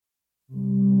Don't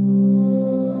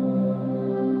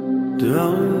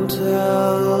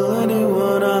tell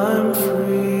anyone I'm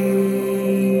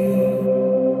free.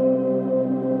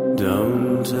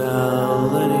 Don't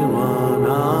tell anyone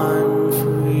I'm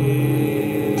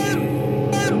free.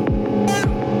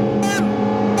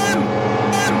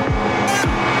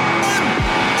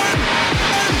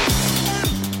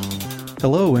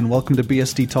 Hello and welcome to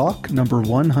BSD Talk number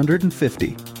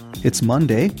 150. It's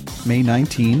Monday, May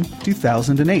 19,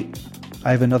 2008. I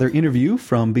have another interview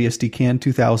from BSD Can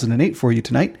 2008 for you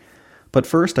tonight, but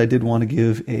first I did want to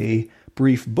give a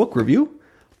brief book review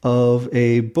of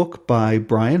a book by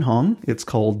Brian Hong. It's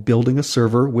called Building a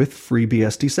Server with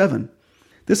FreeBSD 7.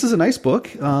 This is a nice book.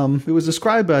 It was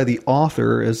described by the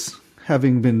author as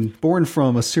having been born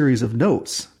from a series of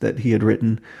notes that he had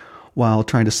written while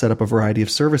trying to set up a variety of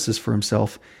services for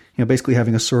himself, basically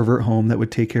having a server at home that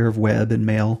would take care of web and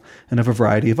mail and of a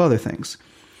variety of other things.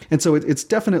 And so it's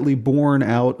definitely born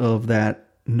out of that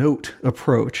note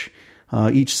approach.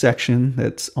 Each section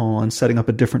that's on setting up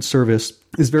a different service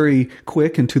is very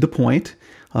quick and to the point,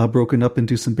 broken up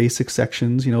into some basic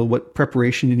sections, what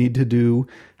preparation you need to do,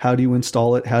 how do you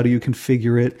install it, how do you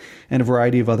configure it, and a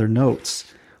variety of other notes.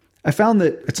 I found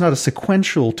that it's not a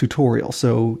sequential tutorial,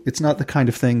 so it's not the kind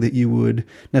of thing that you would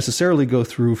necessarily go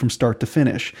through from start to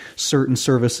finish. Certain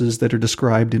services that are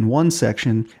described in one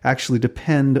section actually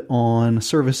depend on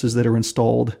services that are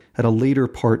installed at a later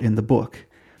part in the book.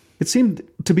 It seemed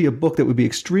to be a book that would be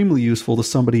extremely useful to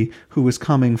somebody who is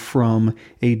coming from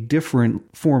a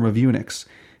different form of Unix.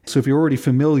 So if you're already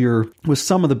familiar with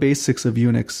some of the basics of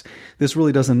Unix, this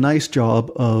really does a nice job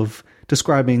of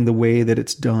describing the way that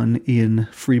it's done in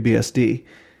FreeBSD.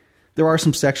 There are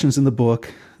some sections in the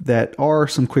book that are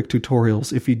some quick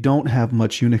tutorials if you don't have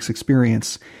much Unix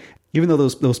experience. Even though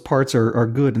those parts are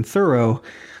good and thorough,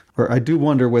 or I do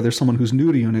wonder whether someone who's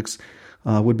new to Unix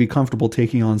would be comfortable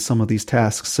taking on some of these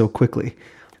tasks so quickly.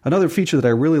 Another feature that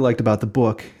I really liked about the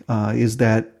book is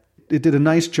that it did a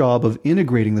nice job of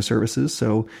integrating the services,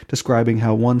 so describing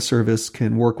how one service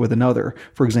can work with another.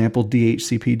 For example,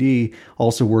 DHCPD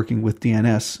also working with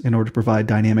DNS in order to provide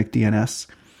dynamic DNS.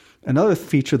 Another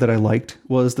feature that I liked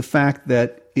was the fact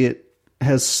that it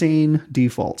has sane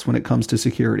defaults when it comes to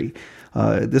security.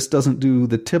 This doesn't do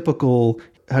the typical,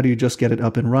 how do you just get it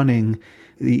up and running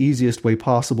the easiest way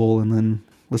possible and then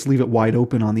let's leave it wide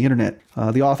open on the internet.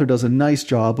 The author does a nice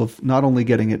job of not only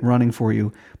getting it running for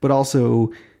you, but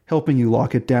also helping you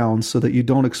lock it down so that you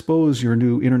don't expose your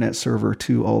new internet server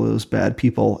to all those bad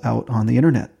people out on the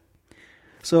internet.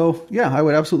 So yeah, I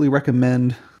would absolutely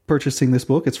recommend purchasing this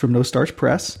book. It's from No Starch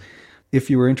Press if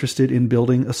you are interested in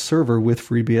building a server with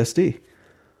FreeBSD.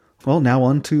 Well, now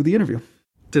on to the interview.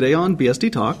 Today on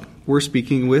BSD Talk, we're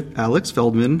speaking with Alex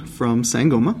Feldman from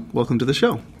Sangoma. Welcome to the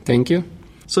show. Thank you.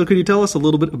 So could you tell us a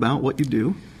little bit about what you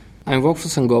do? I work for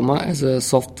Sangoma as a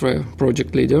software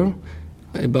project leader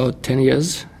about 10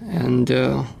 years, and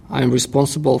I'm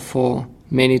responsible for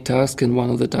many tasks, and one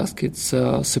of the tasks is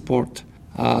support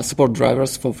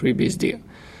drivers for FreeBSD.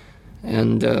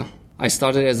 And I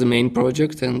started as a main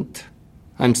project, and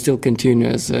I'm still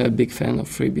continuing as a big fan of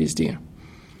FreeBSD.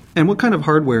 And what kind of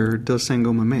hardware does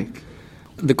Sangoma make?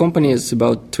 The company is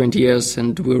about 20 years,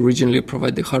 and we originally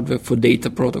provide the hardware for data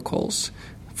protocols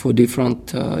for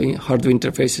different hardware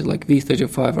interfaces like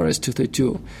V35 or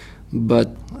S232. But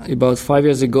about 5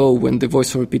 years ago, when the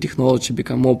voice over IP technology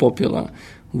became more popular,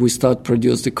 we started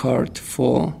produce the card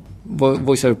for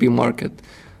voice over IP market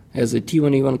as a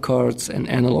T1E1 cards and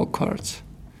analog cards.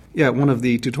 Yeah, one of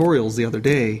the tutorials the other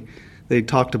day, they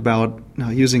talked about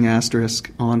using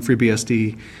asterisk on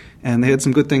FreeBSD, and they had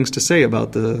some good things to say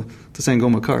about the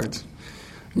Sangoma cards.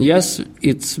 Yes,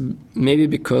 it's maybe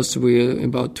because we're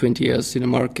about 20 years in the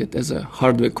market as a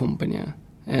hardware company.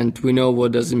 And we know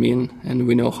what does it mean, and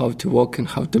we know how to work and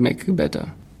how to make it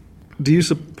better. Do you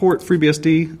support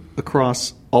FreeBSD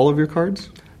across all of your cards?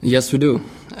 Yes, we do.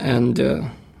 And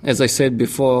as I said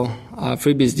before,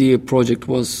 FreeBSD project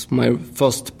was my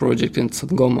first project in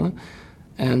Sangoma.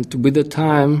 And with the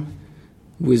time,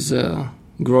 with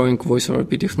growing voice over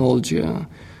IP technology,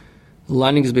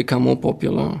 Linux became more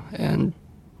popular. And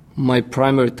my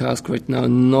primary task right now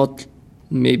not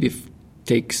maybe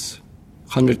takes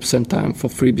 100% time for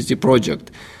FreeBSD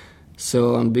project.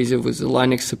 So I'm busy with the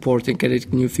Linux supporting, adding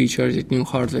new features, adding new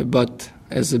hardware. But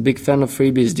as a big fan of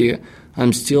FreeBSD,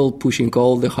 I'm still pushing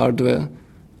all the hardware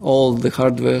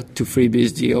to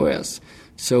FreeBSD OS.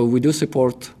 So we do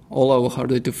support all our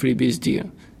hardware to FreeBSD,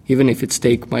 even if it's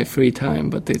take my free time.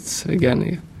 But it's,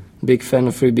 again, a big fan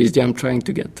of FreeBSD. I'm trying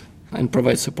to get and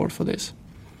provide support for this.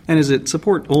 And is it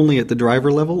support only at the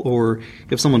driver level, or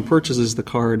if someone purchases the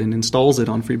card and installs it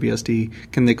on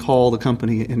FreeBSD, can they call the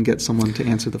company and get someone to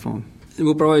answer the phone?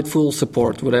 We provide full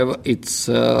support. Whatever it's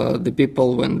the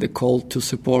people, when they call to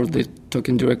support, they're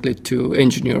talking directly to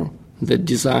engineer that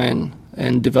design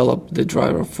and develop the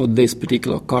driver for this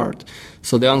particular card.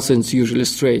 So the answer is usually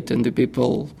straight, and the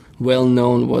people well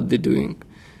known what they're doing.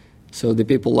 So the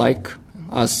people like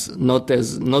us, not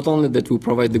only that we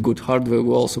provide the good hardware,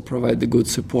 we also provide the good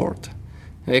support.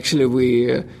 Actually,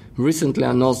 we recently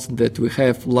announced that we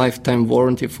have lifetime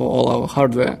warranty for all our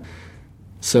hardware.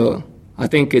 So I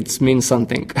think it means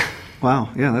something. Wow,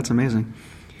 yeah, that's amazing.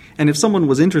 And if someone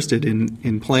was interested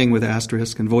in playing with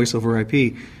Asterisk and Voice over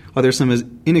IP, are there some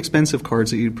inexpensive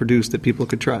cards that you produce that people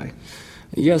could try?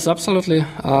 Yes, absolutely.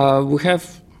 We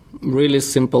have really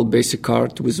simple basic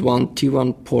card with one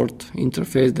T1 port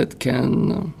interface that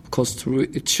can cost,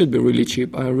 it should be really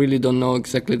cheap. I really don't know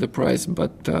exactly the price,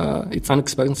 but it's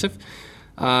inexpensive.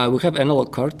 We have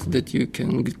analog card that you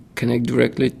can connect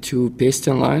directly to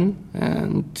PSTN line,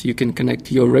 and you can connect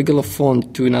your regular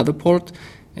phone to another port,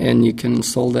 and you can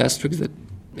install the Asterisk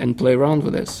and play around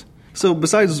with this. So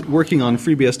besides working on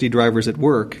FreeBSD drivers at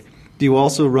work, do you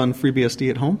also run FreeBSD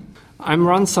at home? I'm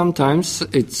run sometimes.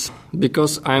 It's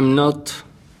because I'm not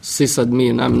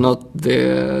sysadmin. I'm not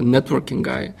the networking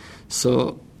guy.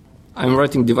 So I'm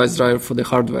writing device driver for the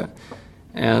hardware.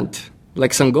 And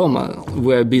like Sangoma,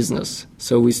 we're a business.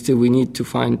 So we need to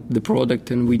find the product,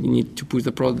 and we need to push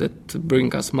the product to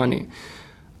bring us money.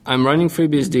 I'm running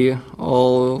FreeBSD.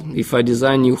 If I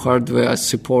design new hardware, I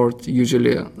support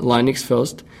usually Linux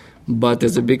first. But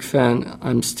as a big fan,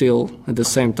 I'm still at the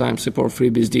same time support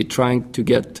FreeBSD, trying to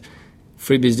get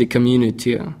FreeBSD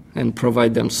community and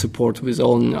provide them support with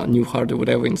all new hardware,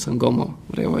 whatever in Sangoma,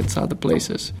 whatever it's other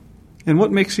places. And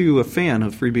what makes you a fan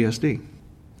of FreeBSD?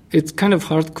 It's kind of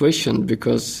hard question,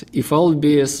 because if I'll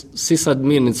be a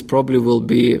sysadmin, it probably will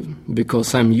be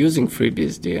because I'm using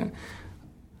FreeBSD.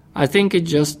 I think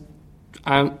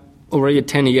I'm already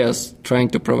 10 years trying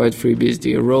to provide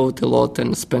FreeBSD. I wrote a lot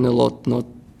and spent a lot, not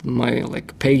my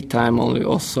paid time, only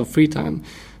also free time.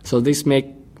 So this make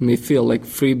me feel like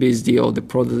FreeBSD, or the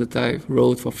product that I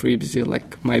wrote for FreeBSD,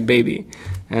 like my baby.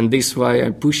 And this is why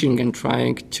I'm pushing and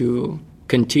trying to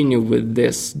continue with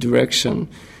this direction.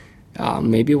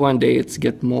 Maybe one day it's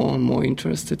get more and more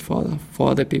interested for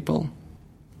other people.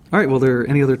 All right, well, are there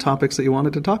any other topics that you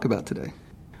wanted to talk about today?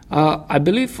 I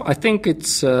think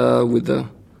it's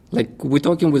we're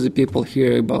talking with the people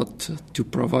here about to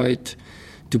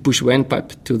push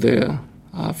WANpipe to the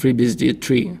FreeBSD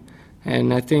tree.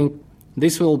 And I think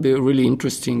this will be really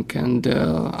interesting, and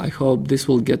I hope this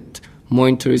will get more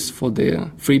interest for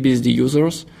the FreeBSD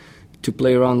users to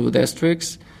play around with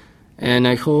Asterisk. And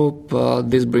I hope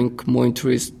this bring more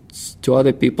interest to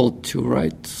other people to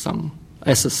write some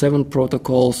SS7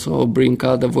 protocols or bring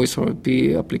other voice over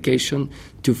IP application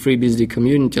to FreeBSD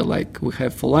community like we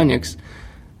have for Linux.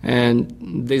 And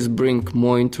this bring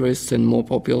more interest and more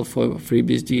popular for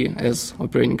FreeBSD as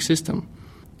operating system.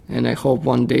 And I hope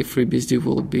one day FreeBSD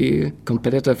will be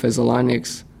competitive as a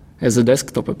Linux, as a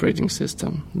desktop operating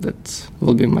system. That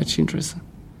will be much interest.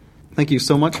 Thank you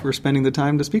so much for spending the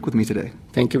time to speak with me today.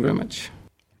 Thank you very much.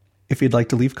 If you'd like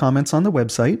to leave comments on the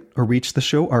website or reach the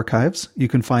show archives, you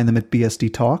can find them at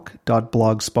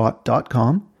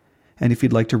bsdtalk.blogspot.com. And if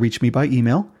you'd like to reach me by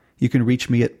email, you can reach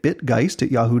me at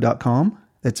bitgeist@yahoo.com.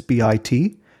 That's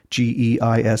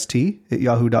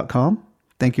bitgeist@yahoo.com.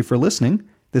 Thank you for listening.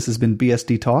 This has been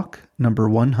BSD Talk number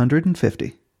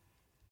 150.